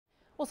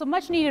Well, some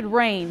much needed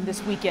rain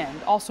this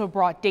weekend also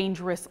brought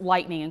dangerous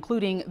lightning,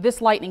 including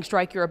this lightning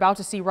strike you're about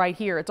to see right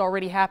here. It's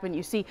already happened.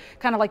 You see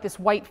kind of like this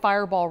white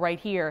fireball right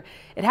here.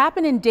 It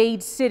happened in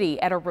Dade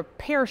City at a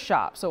repair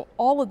shop. So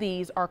all of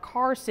these are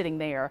cars sitting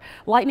there.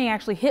 Lightning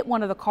actually hit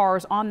one of the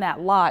cars on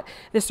that lot.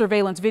 This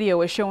surveillance video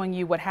is showing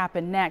you what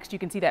happened next. You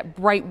can see that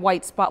bright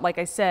white spot, like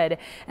I said,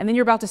 and then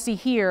you're about to see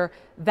here,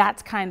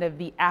 that's kind of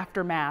the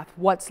aftermath,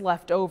 what's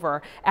left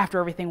over after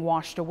everything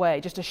washed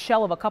away. Just a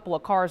shell of a couple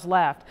of cars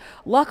left.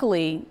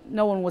 Luckily,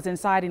 no one was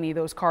inside any of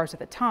those cars at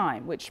the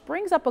time, which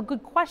brings up a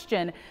good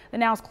question that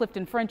Now's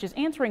Clifton French is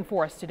answering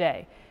for us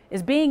today.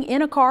 Is being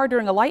in a car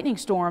during a lightning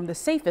storm the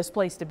safest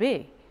place to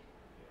be?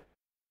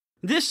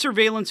 This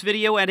surveillance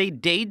video at a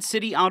Dade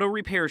City auto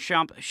repair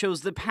shop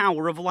shows the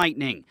power of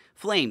lightning.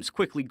 Flames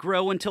quickly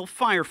grow until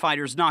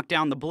firefighters knock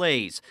down the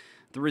blaze.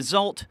 The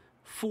result?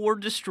 4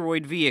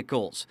 destroyed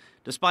vehicles.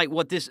 Despite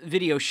what this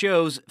video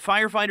shows,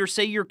 firefighters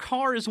say your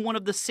car is one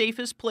of the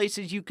safest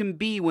places you can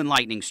be when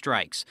lightning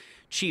strikes.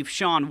 Chief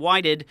Sean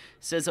Whited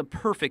says a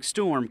perfect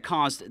storm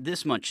caused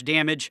this much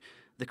damage.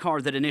 The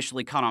car that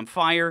initially caught on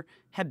fire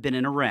had been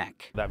in a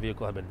wreck. That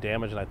vehicle had been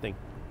damaged, and I think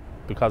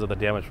because of the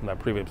damage from that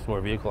previous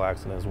motor vehicle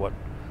accident is what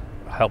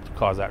helped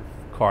cause that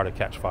car to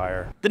catch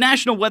fire. The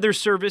National Weather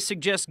Service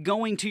suggests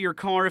going to your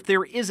car if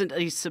there isn't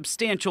a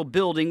substantial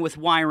building with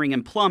wiring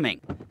and plumbing.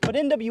 But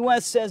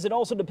NWS says it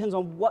also depends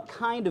on what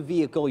kind of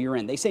vehicle you're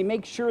in. They say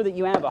make sure that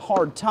you have a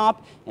hard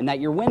top and that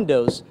your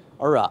windows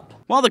are up.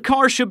 While the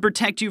car should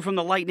protect you from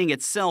the lightning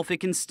itself, it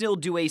can still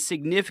do a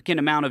significant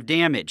amount of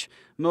damage.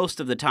 Most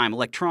of the time,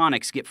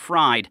 electronics get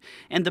fried,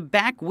 and the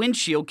back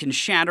windshield can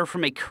shatter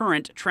from a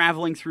current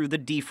traveling through the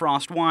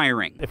defrost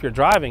wiring. If you're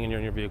driving and you're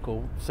in your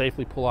vehicle,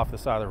 safely pull off the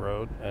side of the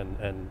road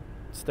and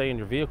stay in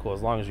your vehicle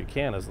as long as you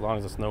can, as long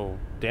as there's no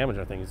damage or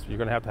anything. You're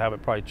going to have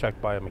it probably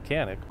checked by a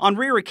mechanic. On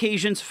rare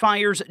occasions,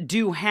 fires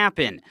do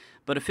happen,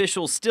 but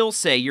officials still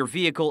say your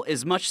vehicle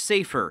is much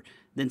safer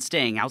than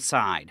staying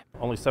outside.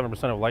 Only 7%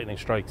 of lightning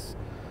strikes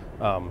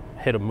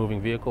hit a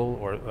moving vehicle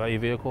or a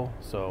vehicle,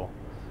 so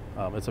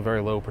it's a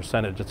very low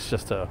percentage. It's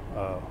just a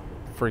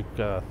freak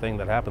thing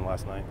that happened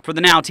last night. For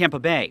the Now Tampa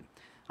Bay,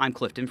 I'm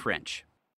Clifton French.